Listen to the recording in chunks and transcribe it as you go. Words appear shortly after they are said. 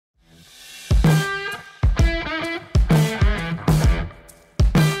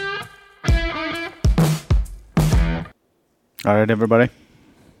All right, everybody.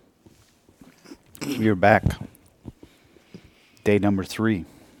 We're back. Day number 3.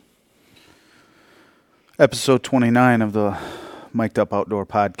 Episode 29 of the Mic'd Up Outdoor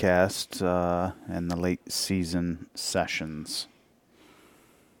Podcast and the late season sessions.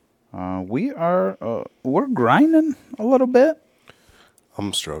 We're grinding a little bit.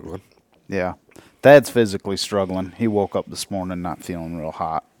 I'm struggling. Yeah. Dad's physically struggling. He woke up this morning not feeling real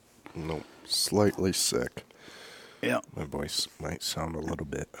hot. Nope. Slightly sick. Yeah. My voice might sound a little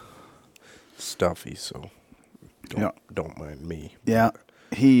bit stuffy, so don't mind me. Yeah.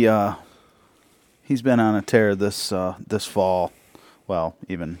 He's been on a tear this fall. Well,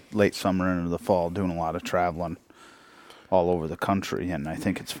 even late summer into the fall, doing a lot of traveling all over the country, and I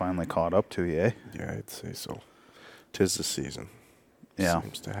think it's finally caught up to you, eh? Yeah, I'd say so. 'Tis the season. Yeah.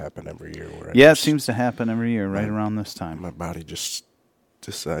 Seems to happen every year. It seems to happen every year right around this time. My body just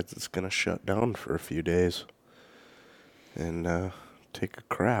decides it's going to shut down for a few days and take a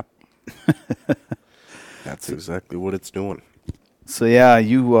crap. That's exactly what it's doing. So yeah,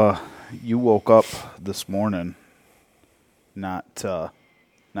 you woke up this morning not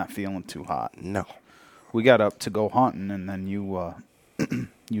feeling too hot. No. We got up to go hunting, and then you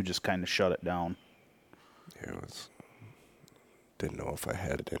you just kind of shut it down. It was. Didn't know if I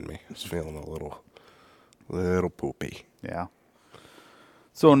had it in me. I was feeling a little poopy. Yeah.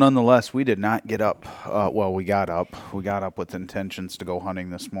 So nonetheless, we did not get up. We got up. We got up with intentions to go hunting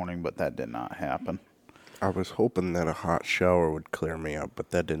this morning, but that did not happen. I was hoping that a hot shower would clear me up, but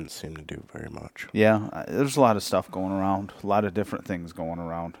that didn't seem to do very much. Yeah, there's a lot of stuff going around, a lot of different things going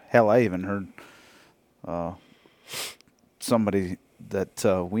around. Hell, I even heard somebody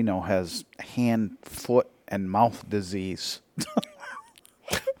that we know has hand, foot, and mouth disease,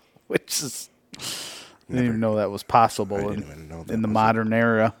 which is I didn't even know that was possible in the modern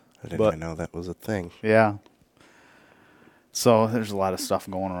era. I didn't even know that was a thing. Yeah. So there's a lot of stuff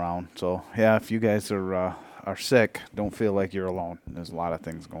going around. So yeah, if you guys are sick, don't feel like you're alone. There's a lot of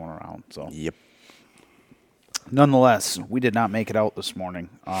things going around. So yep. Nonetheless, we did not make it out this morning.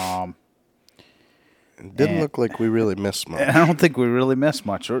 It didn't look like we really missed much. I don't think we really missed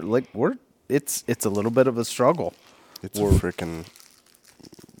much. It's a little bit of a struggle. It's a freaking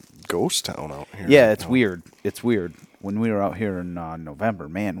ghost town out here. Yeah, it's weird. It's weird. When we were out here in November,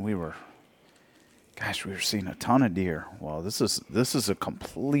 man, we were seeing a ton of deer. Well, this is a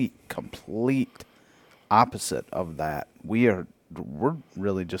complete opposite of that. We're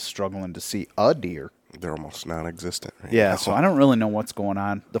really just struggling to see a deer. They're almost non-existent right Yeah, now. so I don't really know what's going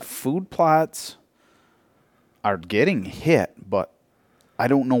on. The food plots are getting hit, but I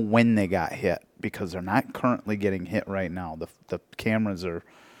don't know when they got hit because they're not currently getting hit right now. The cameras are,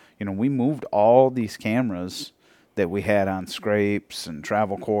 we moved all these cameras that we had on scrapes and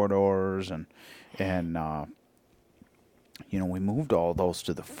travel corridors and we moved all those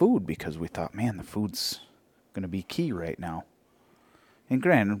to the food because we thought, man, the food's going to be key right now. And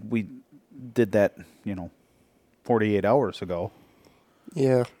granted, we did that, 48 hours ago.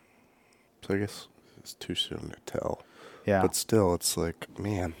 Yeah. So I guess it's too soon to tell. Yeah. But still, it's like,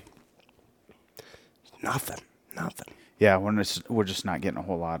 man, nothing. Yeah, we're just not getting a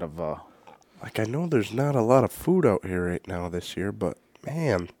whole lot of... Like, I know there's not a lot of food out here right now this year, but,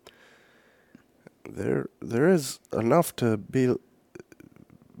 man, there is enough to be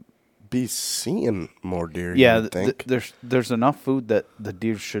seeing more deer, yeah, you would think. there's enough food that the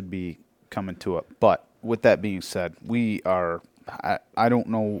deer should be coming to it. But with that being said, I don't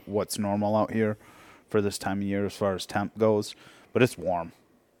know what's normal out here for this time of year as far as temp goes, but it's warm.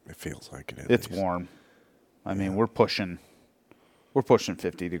 It feels like it. It's warm. I mean, we're pushing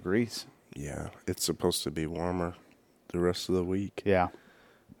 50 degrees. Yeah, it's supposed to be warmer the rest of the week. Yeah.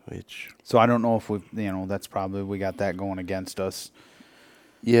 So I don't know if that's probably we got that going against us.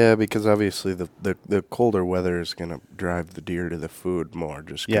 Yeah, because obviously the colder weather is going to drive the deer to the food more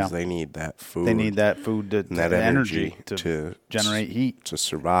just because they need that food. They need that food to that energy to generate heat. To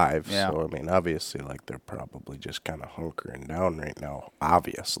survive. Yeah. So, I mean, obviously, like, they're probably just kind of hunkering down right now,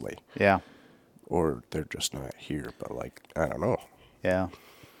 obviously. Yeah. Or they're just not here, but, like, I don't know. Yeah.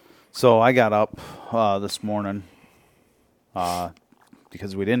 So I got up this morning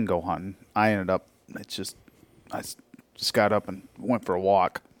because we didn't go hunting. I just got up and went for a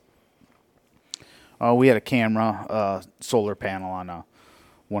walk. We had a camera, solar panel on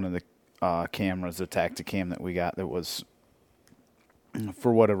one of the cameras, the Tacticam that we got that was,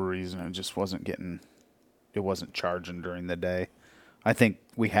 for whatever reason, it wasn't charging during the day. I think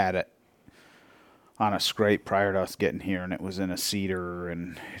we had it on a scrape prior to us getting here, and it was in a cedar,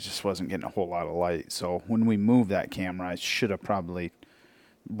 and it just wasn't getting a whole lot of light. So when we moved that camera, I should have probably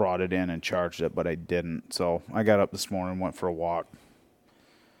brought it in and charged it, but I didn't. So I got up this morning, went for a walk,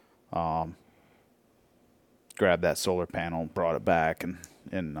 grabbed that solar panel, brought it back,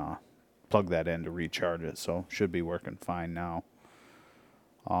 and plugged that in to recharge it. So should be working fine now.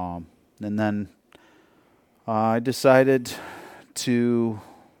 And then I decided to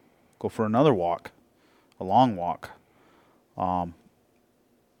go for another walk, a long walk.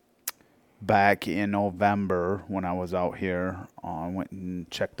 Back in November when I was out here, I went and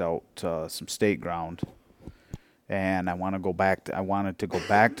checked out some state ground, and I wanted to go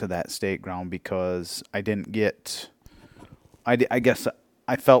back to that state ground because I didn't get. I guess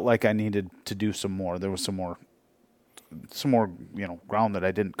I felt like I needed to do some more. There was some more ground that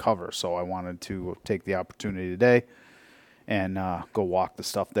I didn't cover, so I wanted to take the opportunity today and go walk the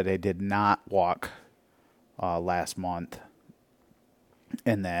stuff that I did not walk last month.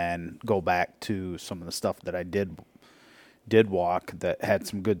 And then go back to some of the stuff that I did walk that had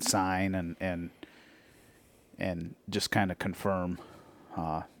some good sign and just kind of confirm,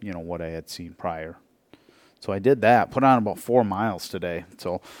 what I had seen prior. So I did that. Put on about 4 miles today.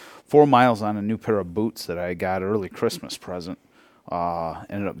 So 4 miles on a new pair of boots that I got early Christmas present.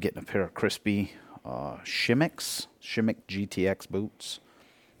 Ended up getting a pair of crispy Shimmick GTX boots.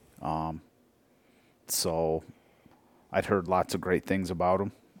 So I'd heard lots of great things about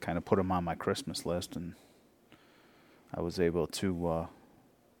them, kind of put them on my Christmas list, and I was able to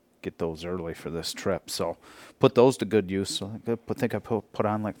get those early for this trip. So put those to good use. So I think I put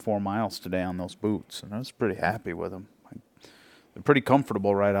on like 4 miles today on those boots, and I was pretty happy with them. They're pretty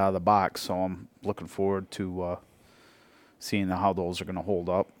comfortable right out of the box, so I'm looking forward to seeing how those are going to hold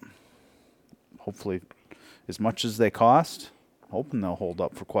up. Hopefully, as much as they cost, hoping they'll hold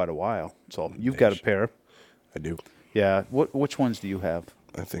up for quite a while. So you've got a pair. I do. Yeah. Which ones do you have?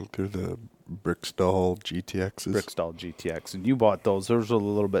 I think they're the Brickstall GTXs. Brickstall GTX. And you bought those. Those are a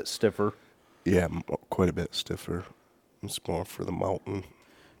little bit stiffer. Yeah, quite a bit stiffer. It's more for the mountain.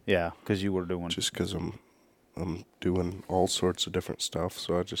 Yeah, because you were doing... Just because I'm doing all sorts of different stuff,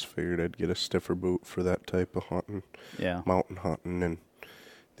 so I just figured I'd get a stiffer boot for that type of hunting. Yeah. Mountain hunting, and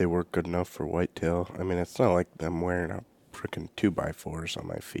they work good enough for whitetail. I mean, it's not like I'm wearing a freaking 2x4s on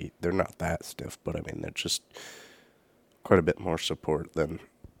my feet. They're not that stiff, but I mean, they're just... quite a bit more support than...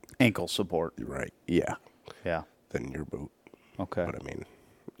 ankle support. Right, yeah. Yeah. Than your boot. Okay. But I mean,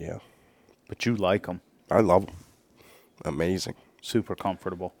 yeah. But you like them. I love them. Amazing. Super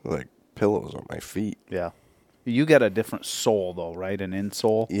comfortable. Like pillows on my feet. Yeah. You got a different sole, though, right? An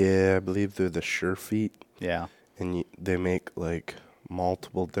insole? Yeah, I believe they're the Sure Feet. Yeah. And they make, like,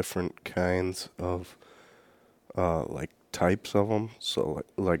 multiple different kinds of, like, types of them. So,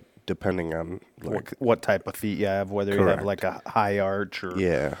 like depending on like what type of feet you have, whether correct. You have like a high arch or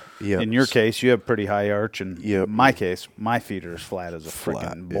yeah. In your case, you have pretty high arch, and in my case, my feet are as flat as a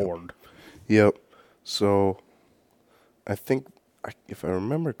freaking board. Yep. So, I think if I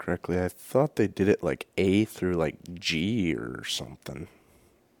remember correctly, I thought they did it like A through like G or something,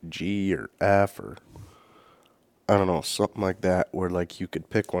 G or F or I don't know, something like that, where like you could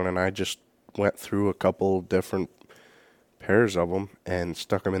pick one, and I just went through a couple different pairs of them and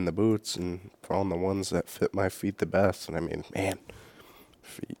stuck them in the boots and found the ones that fit my feet the best. And I mean, man,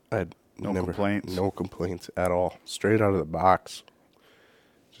 feet, no complaints. No complaints at all. Straight out of the box.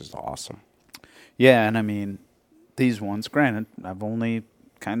 Just awesome. Yeah, and I mean, these ones, granted, I've only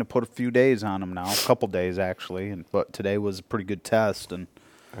kind of put a few days on them now, a couple days actually, but today was a pretty good test. And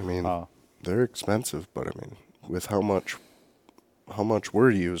I mean, they're expensive, but I mean, with how much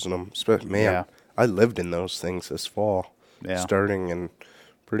we're using them, man, I lived in those things this fall. Yeah. Starting in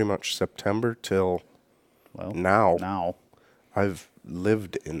pretty much September till now. I've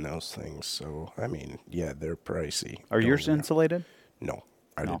lived in those things. So, I mean, yeah, they're pricey. Are yours insulated? No,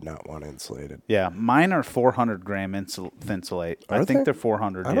 I did not want insulated. Yeah, mine are 400 gram Thinsulate. I think they're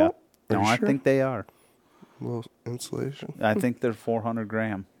 400, yeah. No, I think they are. A little insulation? I think they're 400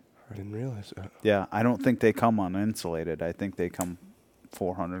 gram. I didn't realize that. Yeah, I don't think they come uninsulated. I think they come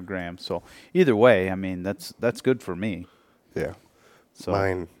 400 grams. So, either way, I mean, that's good for me. Yeah. So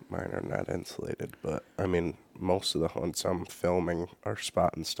mine are not insulated, but I mean, most of the hunts I'm filming are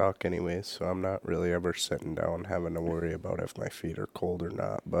spot and stock anyways, so I'm not really ever sitting down having to worry about if my feet are cold or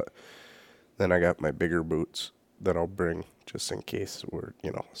not. But then I got my bigger boots that I'll bring just in case we're,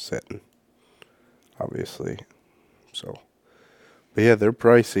 sitting, obviously. So, but yeah, they're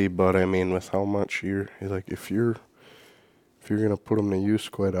pricey, but I mean, with how much you're like, if you're gonna put them to use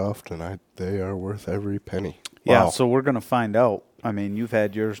quite often, they are worth every penny. Yeah, wow. So we're going to find out. I mean, you've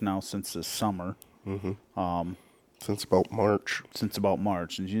had yours now since this summer. Mm-hmm. Since about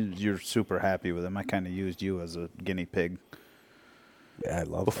March. And you're super happy with them. I kind of used you as a guinea pig. Yeah, I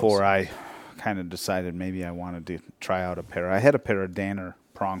love before those. I kind of decided maybe I wanted to try out a pair. I had a pair of Danner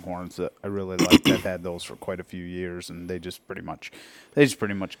pronghorns that I really liked. I've had those for quite a few years, and they just pretty much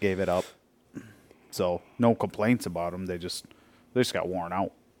gave it up. So no complaints about them. They just got worn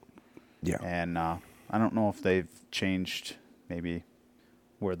out. Yeah. And I don't know if they've changed maybe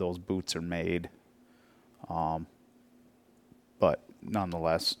where those boots are made. But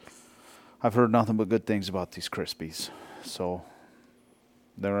nonetheless, I've heard nothing but good things about these Crispies. So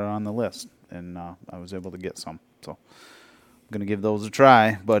they're on the list, and I was able to get some. So I'm going to give those a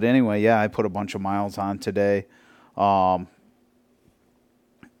try. But anyway, yeah, I put a bunch of miles on today.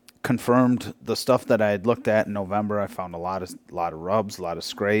 Confirmed the stuff that I had looked at in November. I found a lot of rubs, a lot of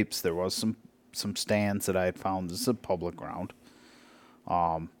scrapes. There was some stands that I had found. This is a public ground.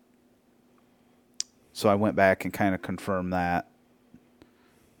 So I went back and kind of confirmed that.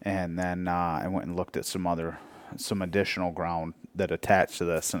 And then I went and looked at some additional ground that attached to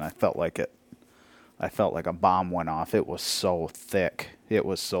this, and I felt like a bomb went off. It was so thick.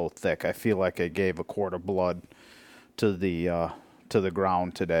 I feel like I gave a quart of blood to the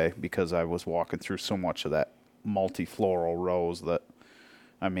ground today because I was walking through so much of that multifloral rose that,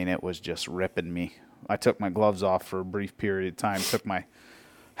 I mean, it was just ripping me. I took my gloves off for a brief period of time, took my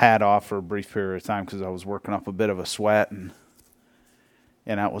hat off for a brief period of time because I was working up a bit of a sweat, and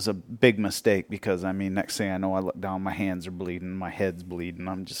that was a big mistake because, I mean, next thing I know, I look down, my hands are bleeding, my head's bleeding,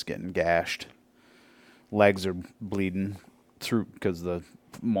 I'm just getting gashed. Legs are bleeding through because the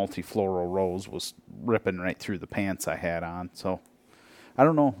multifloral rose was ripping right through the pants I had on. So I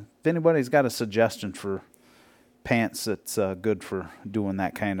don't know if anybody's got a suggestion for pants that's good for doing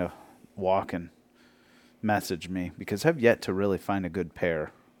that kind of walking. Message me, because I've yet to really find a good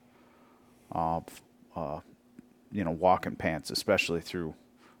pair of walking pants, especially through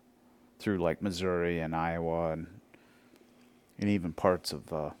like Missouri and Iowa and even parts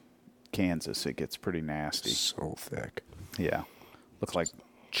of Kansas. It gets pretty nasty. So thick. Yeah, look like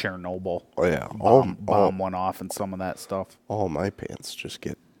Chernobyl. Oh yeah, bomb went off and some of that stuff. All my pants just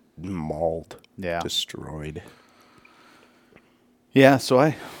get mauled. Yeah, destroyed. Yeah, so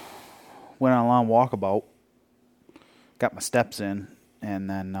I went on a long walkabout, got my steps in, and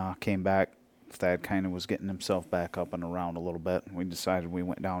then came back. Thad kind of was getting himself back up and around a little bit. We decided we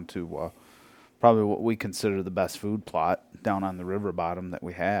went down to probably what we consider the best food plot down on the river bottom that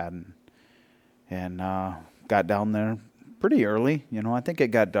we had, and got down there pretty early. I think it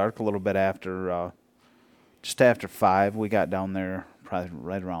got dark a little bit after, just after 5. We got down there probably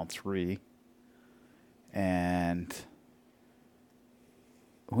right around 3, and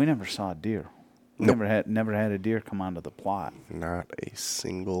we never saw a deer. We Nope. never had a deer come onto the plot. Not a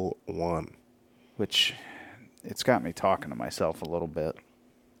single one. Which, it's got me talking to myself a little bit.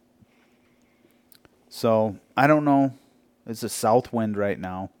 So, I don't know. It's a south wind right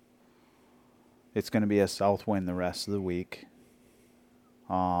now. It's going to be a south wind the rest of the week.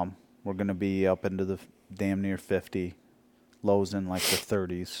 We're going to be up into the damn near 50. Lows in like the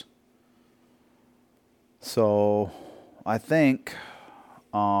 30s. So, I think,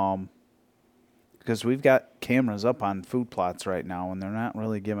 because we've got cameras up on food plots right now, and they're not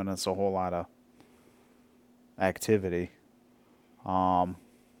really giving us a whole lot of activity. I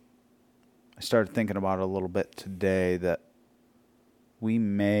started thinking about it a little bit today that we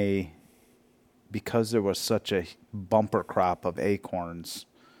may, because there was such a bumper crop of acorns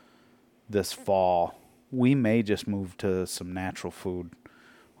this fall, we may just move to some natural food.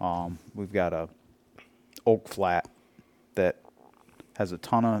 We've got a oak flat that has a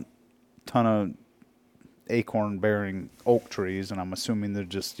ton of acorn bearing oak trees, and I'm assuming they're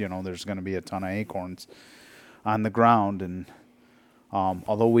just, there's going to be a ton of acorns on the ground. And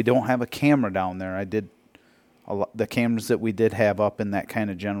although we don't have a camera down there, the cameras that we did have up in that kind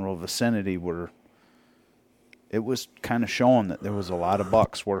of general vicinity it was kind of showing that there was a lot of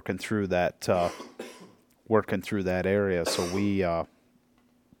bucks working through that area. So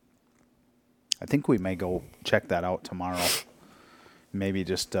I think we may go check that out tomorrow. Maybe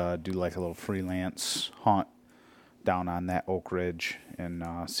just do like a little freelance hunt down on that Oak Ridge and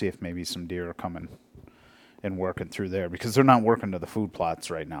see if maybe some deer are coming and working through there, because they're not working to the food plots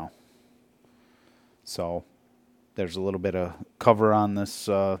right now. So there's a little bit of cover on this,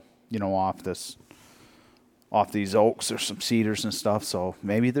 off these oaks. There's some cedars and stuff. So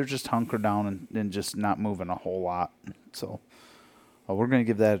maybe they're just hunkered down and just not moving a whole lot. So we're going to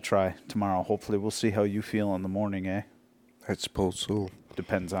give that a try tomorrow. Hopefully we'll see how you feel in the morning, eh? I suppose so.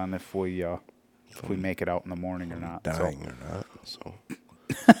 Depends on if we make it out in the morning or not. Dying or not. So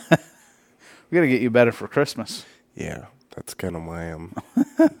we got to get you better for Christmas. Yeah. That's kind of why I'm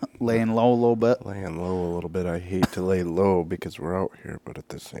laying low a little bit. laying low a little bit. I hate to lay low because we're out here, but at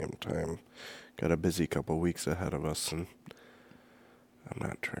the same time, got a busy couple weeks ahead of us, and I'm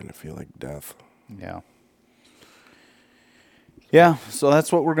not trying to feel like death. Yeah. Yeah, so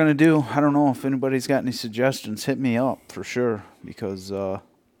that's what we're going to do. I don't know if anybody's got any suggestions. Hit me up for sure, because I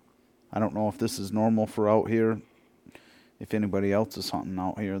don't know if this is normal for out here. If anybody else is hunting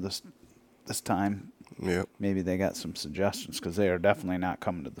out here this time, Yep. maybe they got some suggestions, because they are definitely not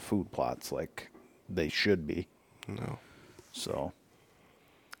coming to the food plots like they should be. No. So,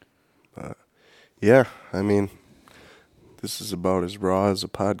 But, yeah, I mean, this is about as raw as a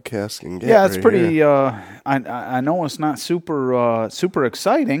podcast can get. yeah, it's right pretty. here. I know it's not super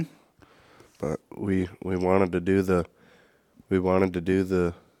exciting. But we wanted to do the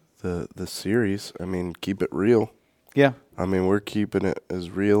series. I mean, keep it real. Yeah, I mean, we're keeping it as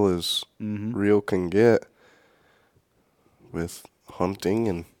real as real can get with hunting,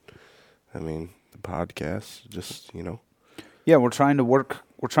 and I mean the podcast. Just yeah. We're trying to work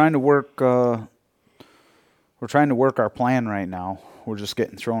our plan right now. We're just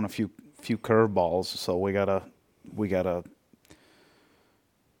getting thrown a few curveballs, so we gotta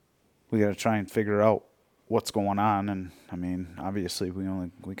try and figure out what's going on. And I mean, obviously,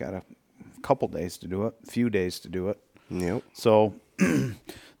 we got a couple days to do it, a few days to do it. Yep. So the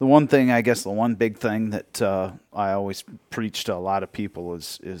one big thing that I always preach to a lot of people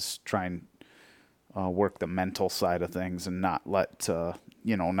is try and work the mental side of things, and not let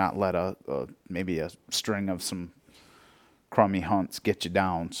maybe a string of some crummy hunts get you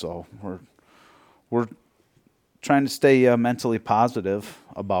down. So we're trying to stay mentally positive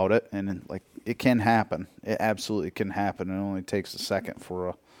about it, and it can happen. It absolutely can happen. It only takes a second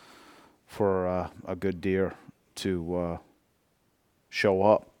for a good deer to show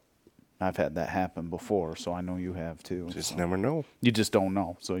up. I've had that happen before, so I know you have too. Just never know. You just don't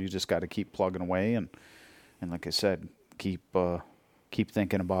know, so you just got to keep plugging away, and like I said, keep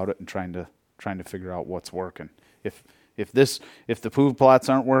thinking about it and trying to figure out what's working. If the food plots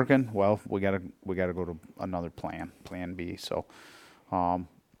aren't working, well, we gotta go to another plan B. So, the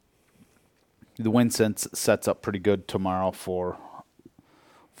wind sets up pretty good tomorrow for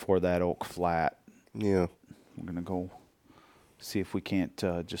that Oak Flat. Yeah. We're gonna go see if we can't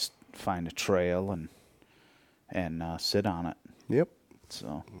just find a trail and sit on it. Yep.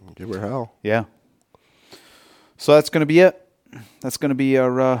 So Give her hell. yeah. So that's gonna be it. That's gonna be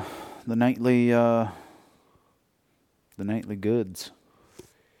our the nightly goods.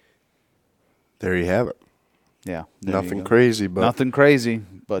 There you have it. Yeah. Nothing crazy, but nothing crazy,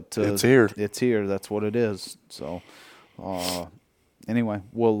 but it's here. It's here. That's what it is. So anyway,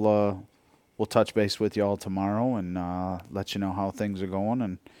 we'll touch base with y'all tomorrow and let you know how things are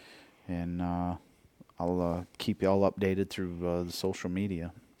going, and I'll keep y'all updated through the social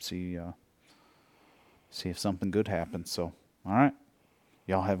media. See if something good happens. So, all right,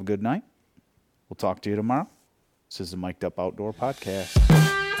 y'all have a good night. We'll talk to you tomorrow. This is the Mic'd Up Outdoor Podcast.